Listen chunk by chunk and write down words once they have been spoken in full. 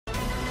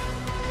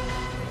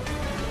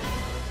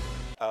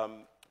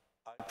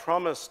I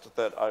promised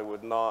that I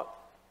would not,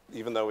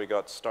 even though we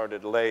got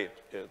started late,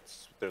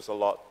 there's a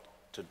lot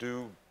to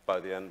do by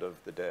the end of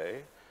the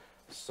day.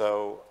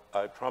 So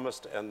I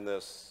promised to end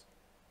this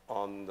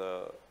on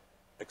the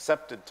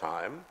accepted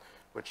time,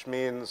 which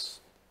means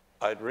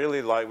I'd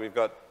really like, we've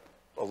got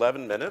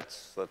 11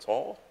 minutes, that's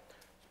all,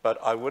 but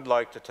I would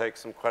like to take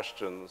some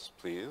questions,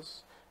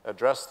 please.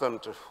 Address them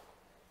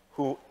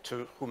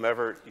to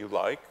whomever you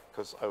like,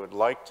 because I would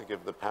like to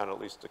give the panel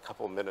at least a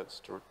couple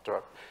minutes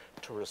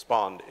to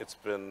respond. It's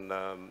been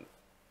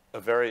a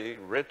very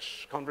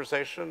rich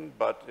conversation,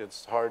 but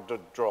it's hard to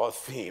draw a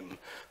theme.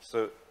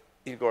 So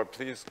Igor,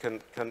 please,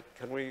 can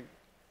we,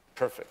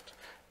 perfect.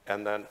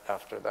 And then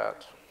after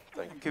that,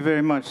 thank you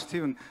very much,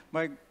 Stephen.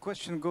 My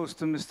question goes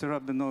to Mr.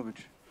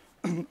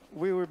 Rabinovich.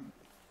 We were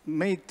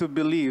made to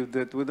believe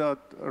that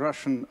without a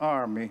Russian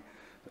army,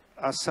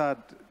 Assad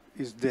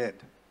is dead.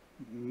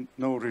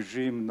 No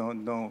regime,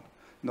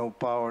 no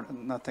power,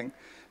 nothing.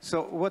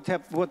 So what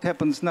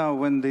happens now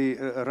when the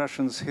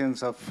Russians'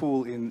 hands are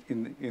full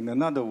in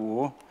another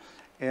war?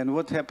 And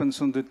what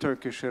happens on the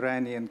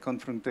Turkish-Iranian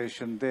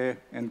confrontation there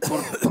and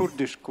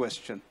Kurdish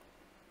question?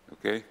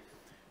 Okay.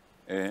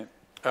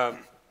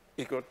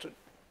 Igor,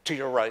 to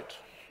your right,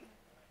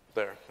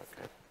 there,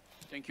 okay.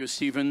 Thank you,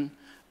 Stephen.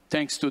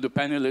 Thanks to the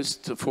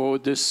panelists for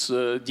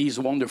these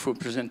wonderful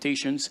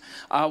presentations.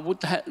 I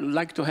would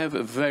like to have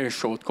a very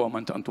short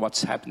comment on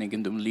what's happening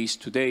in the Middle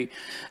East today,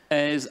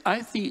 as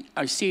I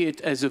see it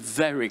as a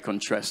very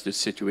contrasted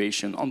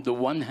situation. On the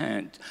one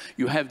hand,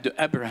 you have the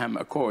Abraham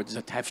Accords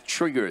that have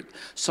triggered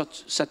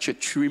such a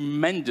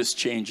tremendous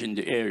change in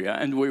the area,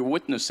 and we're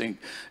witnessing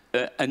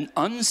an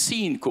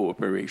unseen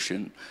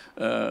cooperation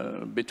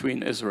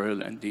between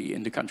Israel and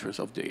the countries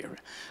of the area,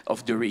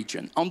 of the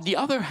region. On the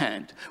other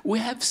hand, we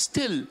have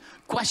still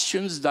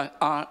questions that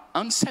are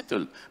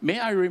unsettled. May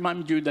I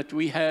remind you that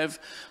we have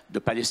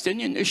the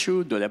Palestinian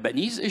issue, the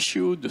Lebanese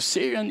issue, the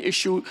Syrian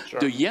issue, sure,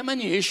 the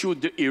Yemeni issue,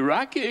 the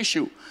Iraqi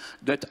issue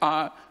that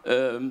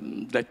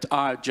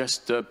are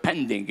just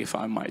pending, if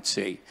I might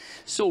say.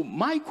 So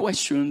my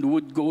question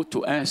would go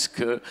to ask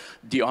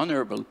the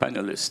honorable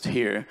panelist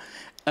here,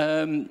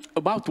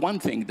 about one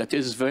thing that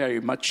is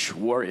very much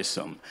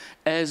worrisome.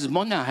 As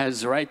Mona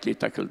has rightly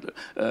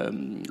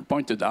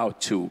pointed out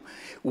too,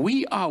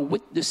 we are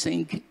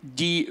witnessing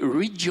the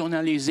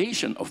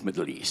regionalization of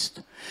Middle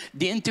East.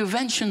 The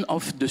intervention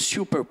of the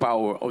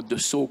superpower, or the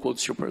so-called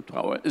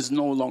superpower, is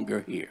no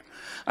longer here.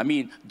 I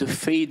mean, the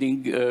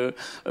fading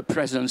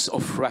presence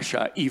of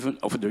Russia, even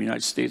of the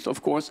United States,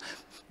 of course,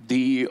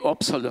 the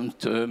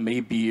obsolete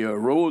maybe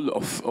role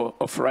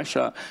of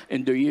Russia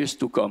in the years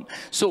to come.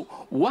 So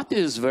what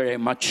is very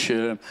much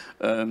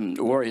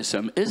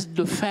worrisome is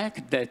the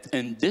fact that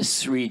in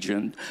this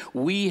region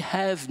we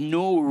have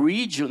no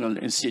regional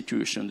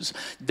institutions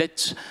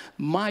that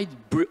might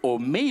or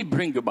may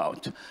bring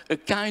about a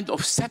kind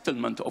of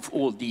settlement of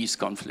all these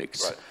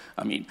conflicts. Right.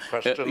 I mean,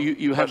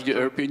 you have the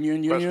European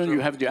Union, you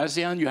have the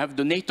ASEAN, you have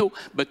the NATO,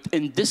 but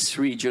in this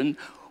region,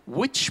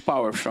 which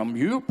power, from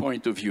your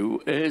point of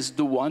view, is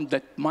the one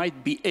that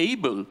might be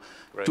able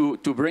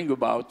to bring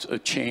about a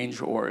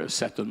change or a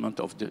settlement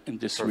of in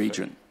this Perfect.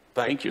 Region?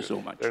 Thank you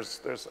so much.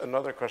 There's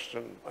another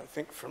question, I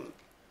think, from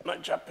my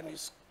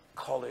Japanese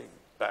colleague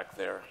back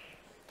there.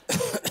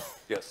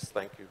 Yes,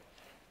 thank you.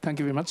 Thank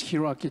you very much.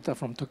 Hiro Akita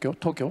from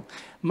Tokyo.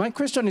 My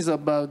question is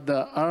about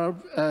the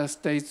Arab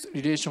states'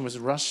 relation with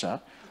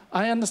Russia.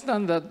 I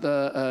understand that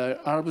the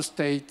Arab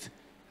states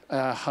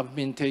have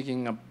been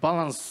taking a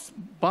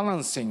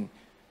balancing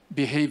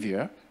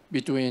behavior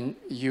between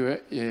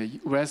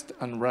West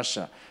and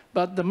Russia.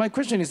 But my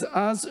question is,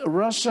 as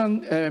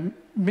Russian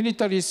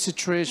military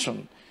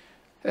situation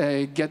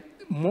get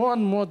more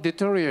and more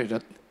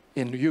deteriorated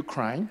in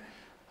Ukraine,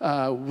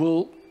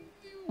 will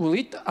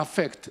it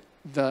affect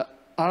the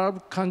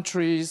Arab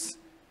countries'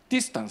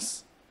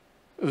 distance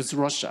with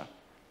Russia?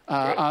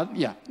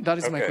 Yeah, that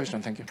is my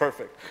question. Thank you.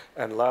 Perfect.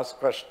 And last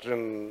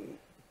question,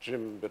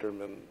 Jim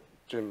Bitterman.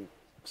 Jim,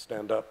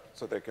 stand up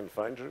so they can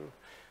find you.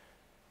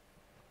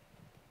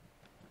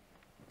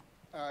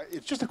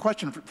 It's just a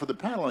question for the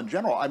panel in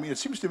general. I mean, it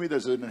seems to me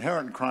there's an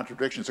inherent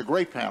contradiction. It's a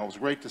great panel, it's a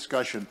great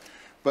discussion.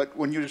 But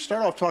when you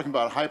start off talking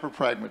about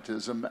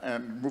hyper-pragmatism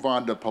and move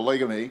on to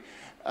polygamy,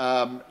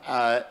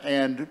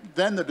 and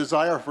then the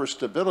desire for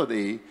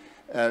stability,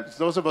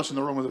 those of us in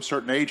the room with a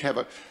certain age have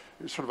a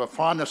sort of a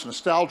fondness,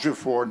 nostalgia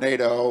for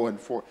NATO and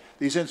for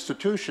these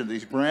institutions,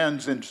 these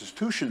grand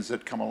institutions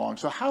that come along.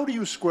 So how do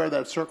you square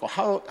that circle?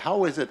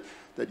 How is it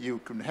that you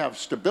can have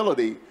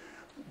stability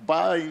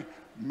by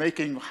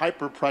making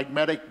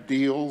hyper-pragmatic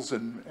deals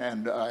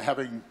and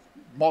having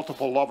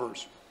multiple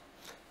lovers?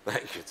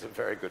 Thank you. It's a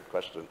very good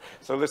question.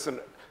 So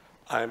listen,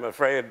 I'm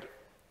afraid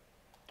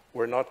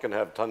we're not going to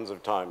have tons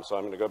of time, so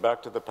I'm going to go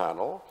back to the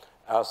panel,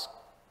 ask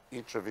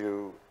each of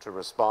you to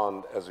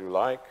respond as you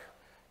like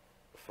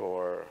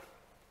for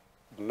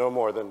no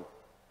more than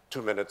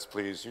 2 minutes,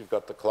 please. You've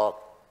got the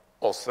clock.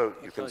 Also,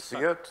 you can see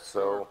it,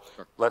 so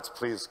let's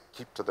please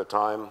keep to the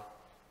time.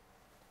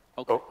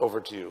 Okay. Over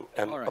to you.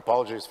 And right.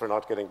 Apologies for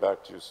not getting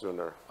back to you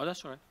sooner. Oh,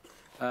 that's all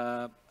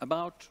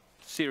About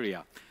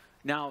Syria.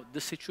 Now,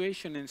 the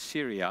situation in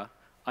Syria,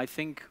 I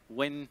think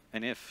when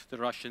and if the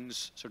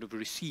Russians sort of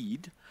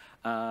recede,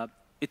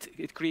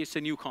 it creates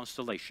a new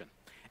constellation.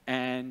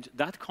 And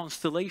that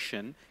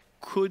constellation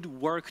could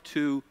work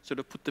to sort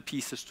of put the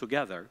pieces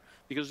together,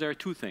 because there are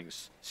two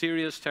things: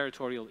 Syria's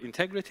territorial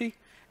integrity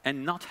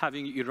and not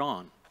having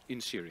Iran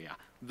in Syria.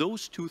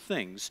 Those two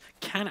things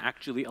can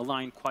actually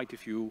align quite a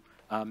few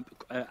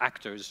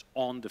actors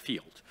on the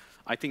field.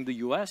 I think the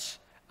US,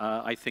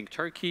 I think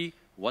Turkey,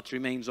 what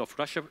remains of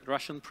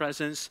Russian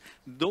presence,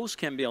 those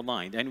can be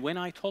aligned. And when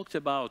I talked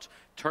about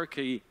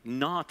Turkey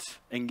not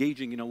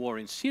engaging in a war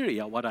in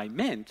Syria, what I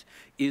meant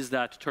is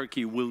that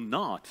Turkey will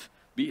not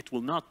be, it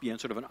will not be in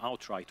sort of an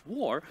outright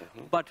war,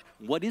 but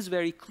what is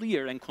very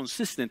clear and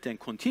consistent and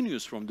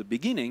continuous from the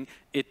beginning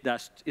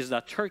is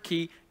that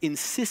Turkey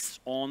insists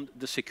on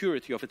the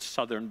security of its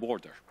southern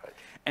border. Right.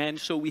 And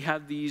so we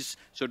have these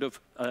sort of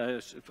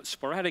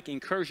sporadic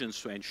incursions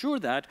to ensure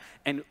that.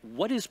 And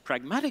what is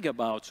pragmatic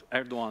about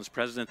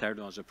President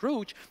Erdogan's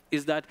approach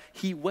is that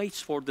he waits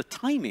for the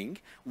timing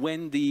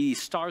when the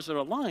stars are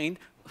aligned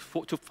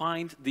to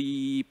find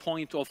the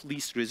point of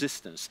least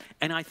resistance.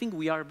 And I think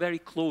we are very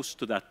close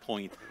to that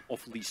point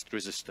of least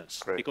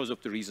resistance because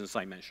of the reasons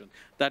I mentioned.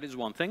 That is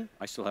one thing.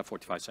 I still have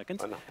 45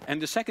 seconds. And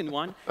the second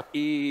one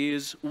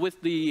is with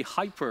the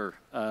hyper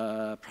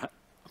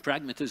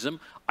pragmatism,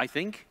 I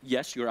think,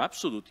 yes, you're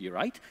absolutely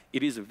right.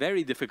 It is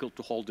very difficult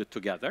to hold it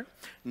together.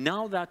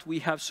 Now that we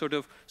have sort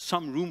of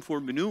some room for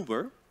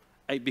maneuver,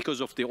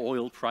 because of the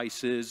oil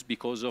prices,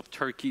 because of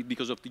Turkey,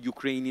 because of the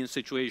Ukrainian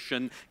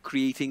situation,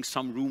 creating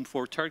some room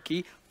for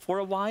Turkey, for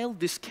a while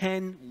this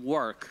can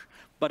work.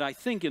 But I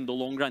think in the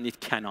long run it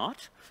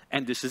cannot,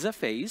 and this is a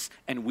phase,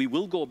 and we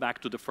will go back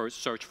to the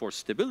first search for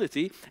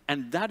stability,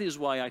 and that is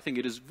why I think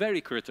it is very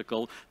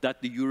critical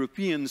that the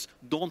Europeans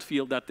don't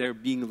feel that they're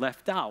being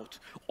left out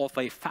of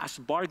a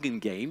fast bargain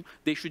game.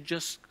 They should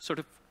just sort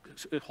of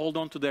hold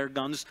on to their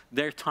guns.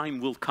 Their time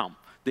will come.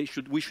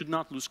 We should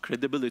not lose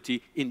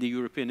credibility in the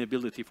European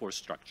ability for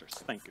structures.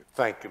 Thank you.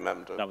 Thank you,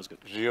 Memduh. That was good.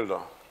 Gilles.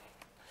 One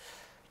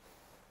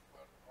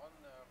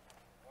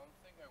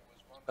thing I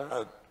was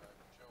wondering.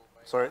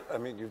 Sorry, I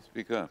mean you.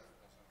 Speak up.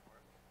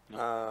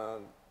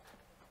 Well,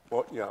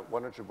 yeah.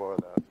 Why don't you borrow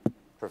that?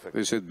 Perfect.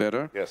 Is it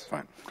better? Yes.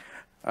 Fine.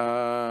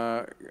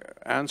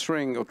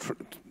 Answering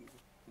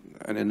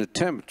in an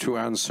attempt to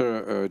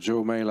answer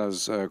Joe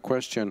Maila's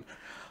question,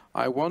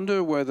 I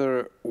wonder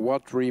whether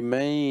what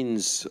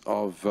remains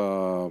of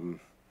a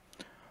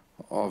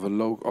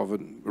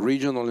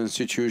regional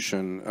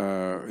institution,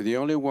 the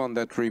only one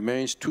that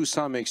remains to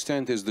some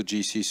extent is the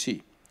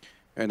GCC.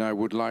 And I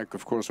would like,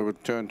 of course, I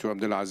would turn to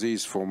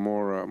Abdulaziz for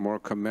more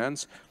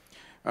comments.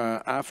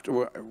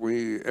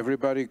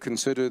 Everybody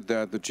considered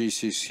that the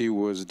GCC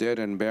was dead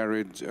and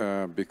buried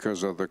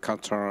because of the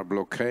Qatar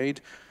blockade.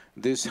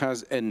 This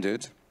has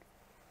ended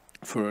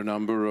for a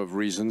number of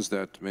reasons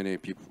that many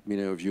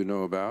of you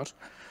know about.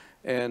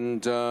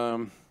 And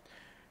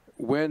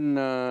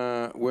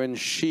when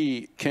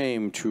she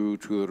came to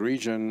the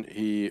region,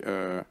 he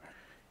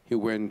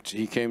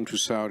came to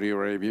Saudi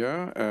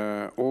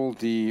Arabia. All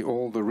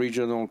the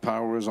regional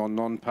powers or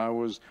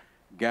non-powers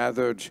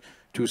gathered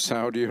to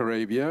Saudi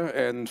Arabia,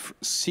 and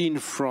seen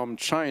from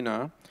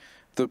China,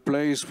 the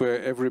place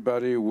where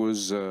everybody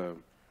was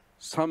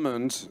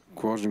summoned,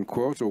 quote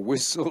unquote, or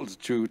whistled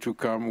to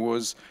come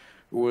was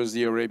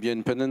the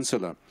Arabian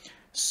Peninsula.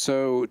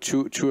 So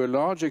to a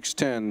large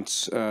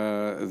extent,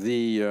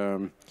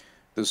 the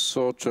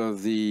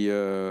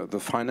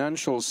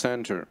financial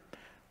center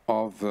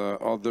of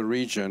the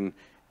region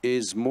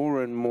is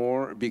more and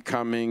more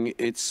becoming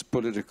its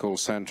political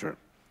center.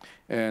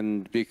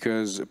 And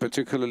because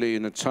particularly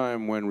in a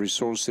time when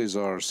resources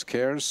are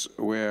scarce,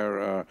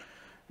 where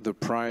the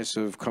price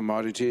of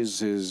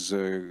commodities is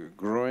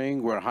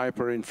growing, where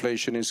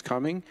hyperinflation is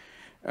coming,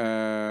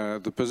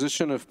 the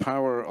position of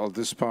power of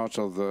this part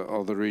of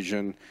the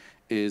region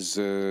is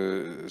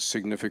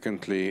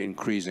significantly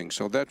increasing.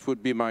 So that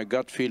would be my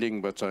gut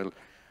feeling, but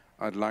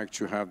I'd like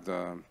to have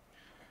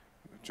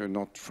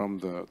not from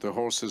the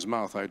horse's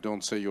mouth. I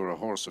don't say you're a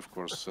horse, of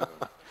course,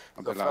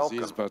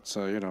 Abdulaziz, but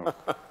you know,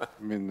 I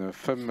mean,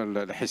 fem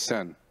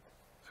al-hisan.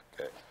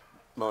 Okay,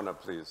 Mona,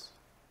 please.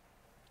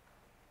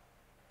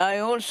 I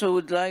also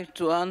would like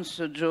to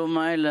answer Joe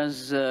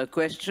Maila's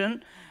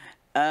question.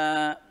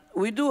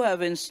 We do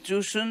have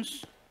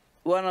institutions.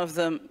 One of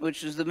them,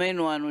 which is the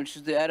main one, which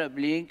is the Arab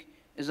League,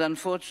 is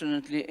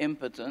unfortunately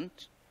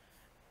impotent.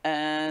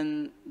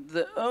 And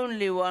the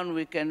only one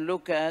we can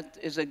look at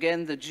is,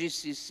 again, the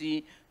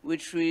GCC,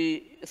 which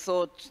we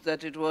thought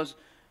that it was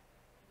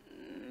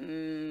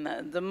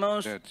the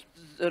most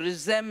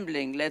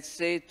resembling, let's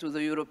say, to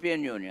the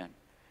European Union.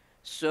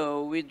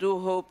 So we do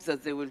hope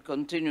that they will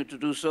continue to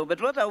do so.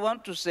 But what I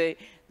want to say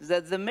is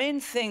that the main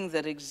thing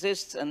that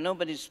exists, and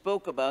nobody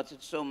spoke about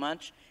it so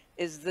much,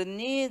 is the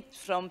need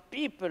from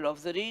people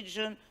of the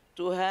region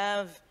to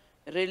have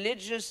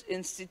religious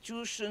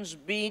institutions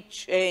be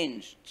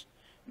changed,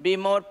 be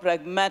more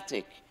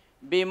pragmatic,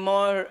 be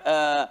more,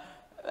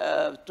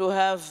 to to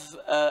have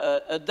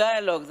a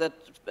dialogue that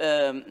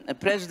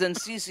President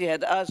Sisi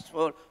had asked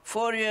for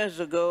 4 years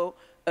ago,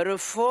 a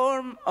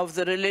reform of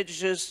the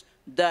religious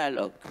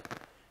dialogue.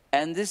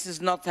 And this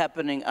is not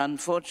happening,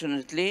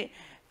 unfortunately.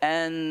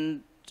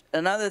 And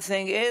another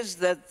thing is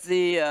that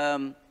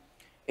the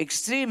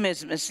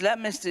extremism,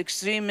 Islamist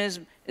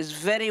extremism, is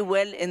very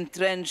well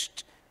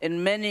entrenched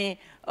in many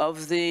of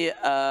the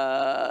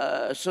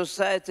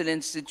societal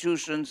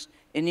institutions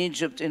in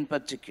Egypt in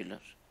particular.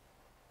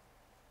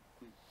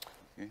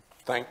 Okay.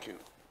 Thank you.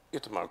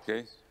 Itamar.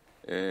 Okay.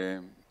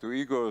 To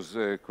Igor's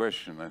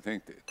question, I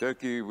think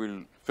Turkey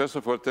will, first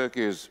of all,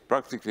 Turkey is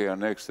practically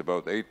annexed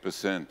about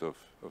 8% of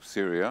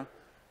Syria.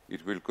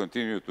 It will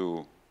continue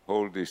to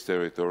hold this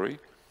territory.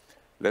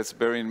 Let's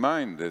bear in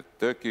mind that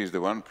Turkey is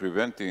the one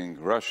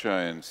preventing Russia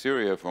and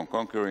Syria from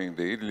conquering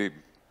the Idlib,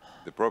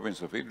 the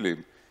province of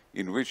Idlib,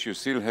 in which you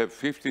still have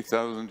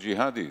 50,000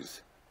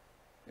 jihadis.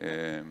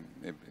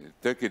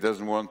 Turkey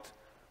doesn't want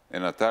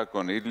an attack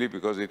on Idlib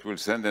because it will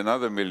send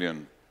another 1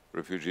 million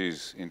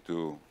refugees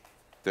into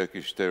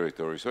Turkish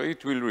territory. So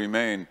it will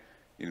remain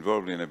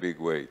involved in a big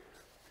way.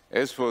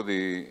 As for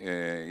the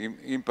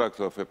impact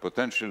of a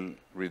potential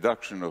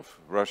reduction of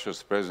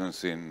Russia's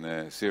presence in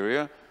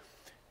Syria,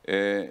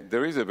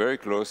 there is a very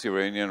close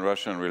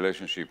Iranian-Russian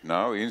relationship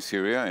now in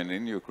Syria and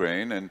in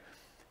Ukraine, and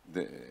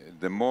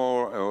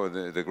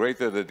the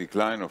greater the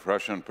decline of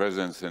Russian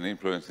presence and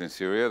influence in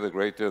Syria, the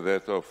greater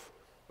that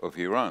of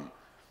Iran.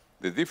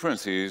 The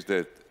difference is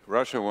that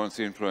Russia wants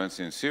influence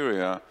in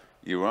Syria,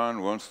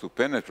 Iran wants to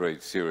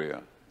penetrate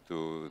Syria,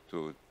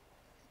 to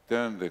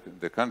turn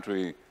the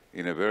country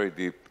in a very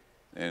deep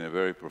and a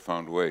very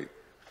profound way.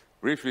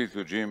 Briefly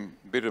to Jim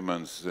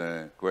Bitterman's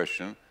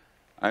question,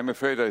 I'm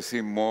afraid I see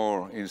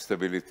more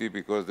instability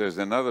because there's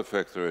another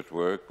factor at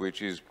work,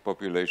 which is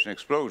population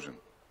explosion.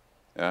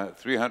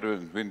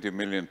 320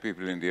 million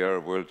people in the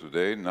Arab world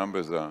today,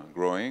 numbers are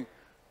growing,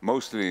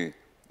 mostly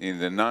in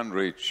the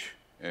non-rich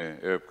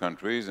Arab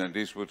countries, and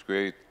this would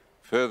create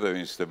further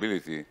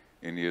instability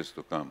in years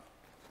to come.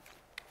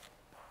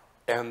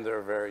 And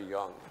they're very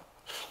young.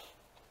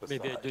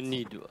 Maybe I don't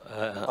need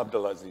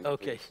Abdulaziz.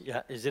 Okay,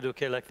 yeah, is it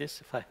okay like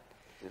this? Fine.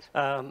 Yes.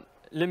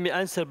 Let me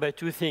answer by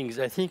two things.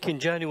 I think in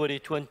January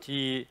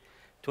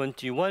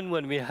 2021,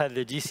 when we had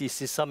the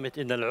GCC summit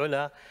in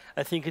Al-Ula,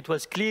 I think it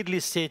was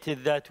clearly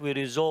stated that we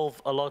resolve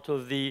a lot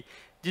of the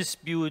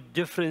dispute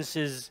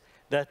differences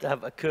that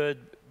have occurred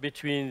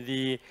between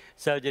the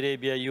Saudi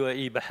Arabia,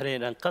 UAE,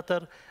 Bahrain, and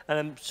Qatar. And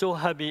I'm so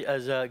happy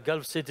as a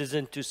Gulf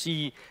citizen to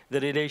see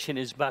the relation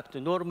is back to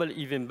normal,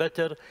 even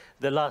better.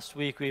 The last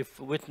week we've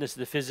witnessed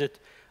the visit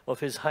of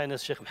His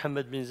Highness Sheikh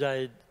Mohammed bin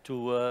Zayed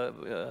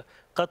to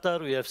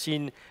Qatar. We have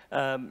seen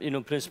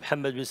Prince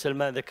Mohammed bin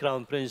Salman, the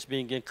Crown Prince,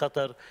 being in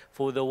Qatar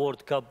for the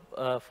World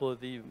Cup, for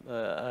the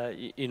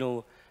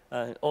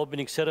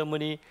opening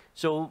ceremony.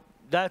 So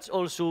that's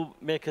also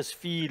make us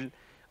feel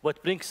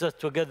what brings us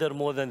together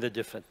more than the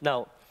different.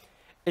 Now,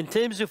 in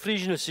terms of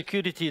regional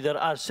security, there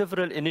are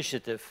several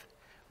initiatives,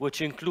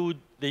 which include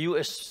the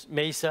US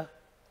MESA,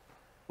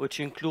 which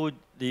include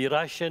the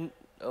Russian.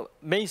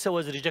 MESA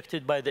was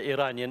rejected by the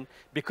Iranian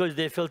because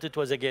they felt it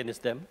was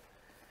against them.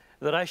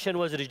 The Russian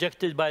was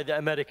rejected by the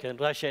American.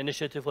 Russia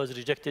initiative was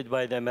rejected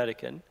by the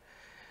American.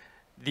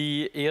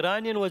 The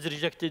Iranian was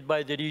rejected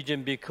by the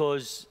region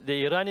because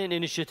the Iranian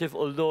initiative,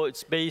 although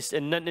it's based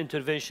in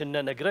non-intervention,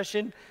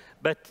 non-aggression,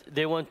 but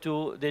they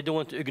don't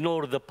want to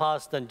ignore the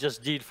past and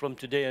just deal from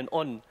today and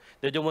on.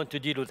 They don't want to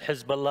deal with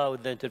Hezbollah,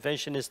 with the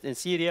interventionists in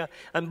Syria.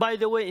 And by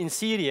the way, in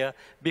Syria,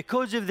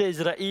 because of the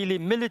Israeli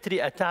military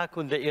attack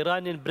on the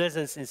Iranian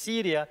presence in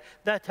Syria,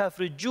 that have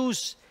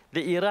reduced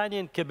the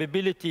Iranian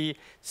capability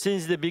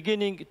since the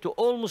beginning to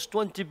almost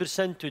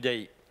 20%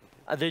 today.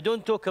 They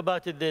don't talk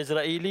about it, the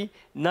Israeli,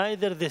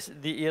 neither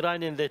the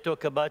Iranian, they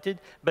talk about it,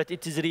 but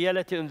it is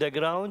reality on the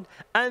ground.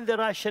 And the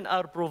Russian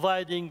are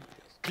providing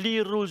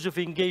clear rules of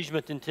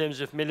engagement in terms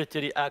of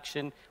military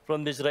action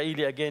from the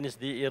Israeli against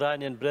the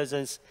Iranian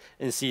presence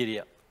in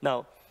Syria.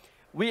 Now,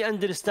 we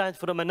understand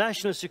from a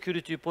national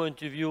security point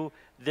of view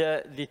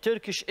the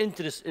Turkish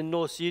interest in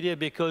North Syria,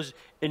 because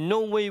in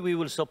no way we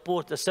will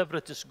support a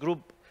separatist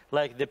group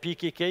like the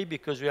PKK,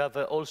 because we have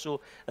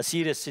also a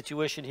serious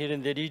situation here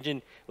in the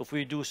region if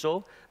we do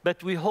so.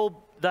 But we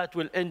hope that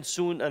will end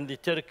soon and the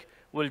Turk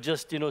will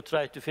just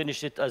try to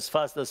finish it as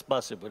fast as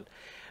possible.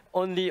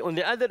 On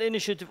the other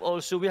initiative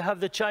also, we have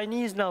the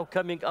Chinese now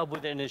coming up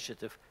with an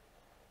initiative.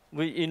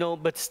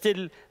 But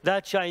still,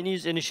 that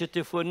Chinese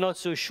initiative, we're not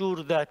so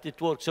sure that it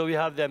works. So we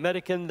have the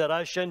American, the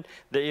Russian,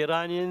 the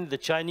Iranian, the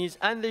Chinese,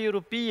 and the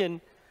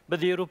European. But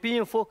the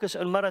European focus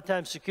on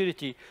maritime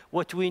security.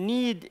 What we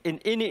need in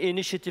any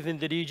initiative in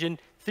the region,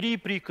 3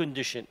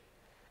 preconditions.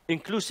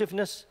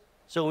 Inclusiveness,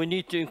 so we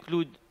need to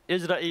include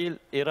Israel,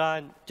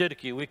 Iran,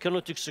 Turkey. We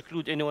cannot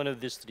exclude any one of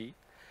these 3.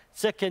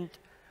 Second,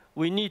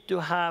 we need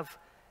to have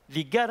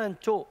the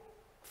guarantor.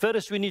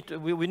 First, we need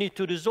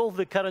to resolve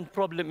the current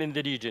problem in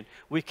the region.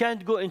 We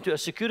can't go into a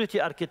security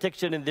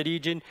architecture in the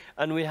region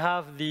and we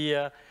have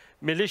the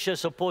militia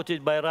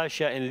supported by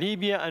Russia in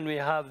Libya, and we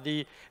have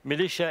the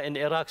militia in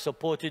Iraq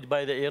supported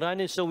by the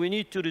Iranians. So we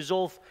need to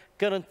resolve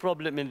current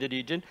problem in the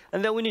region,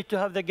 and then we need to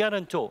have the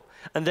guarantor.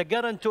 And the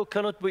guarantor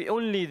cannot be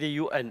only the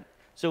UN.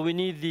 So we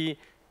need the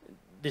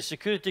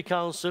Security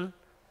Council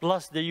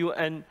plus the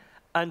UN,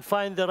 and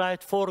find the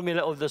right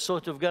formula of the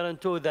sort of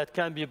guarantor that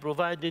can be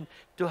provided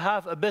to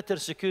have a better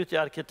security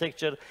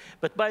architecture.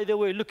 But by the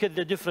way, look at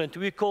the difference.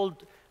 We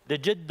called the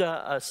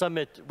Jeddah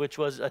summit, which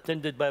was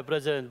attended by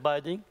President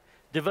Biden,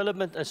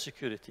 development and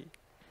security.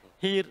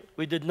 Here,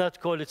 we did not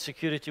call it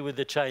security with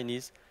the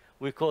Chinese.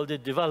 We called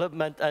it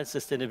development and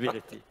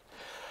sustainability.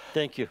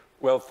 Thank you.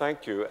 Well,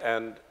 thank you.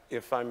 And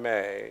if I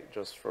may,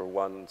 just for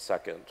 1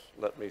 second,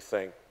 let me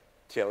thank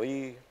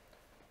Thierry,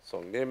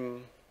 Song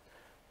Nim,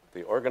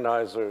 the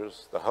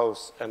organizers, the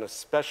hosts, and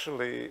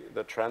especially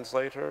the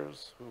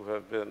translators who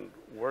have been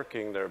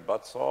working their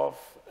butts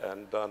off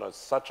and done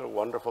such a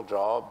wonderful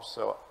job.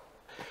 So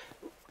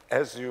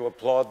as you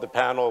applaud the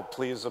panel,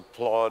 please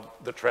applaud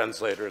the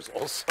translators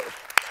also.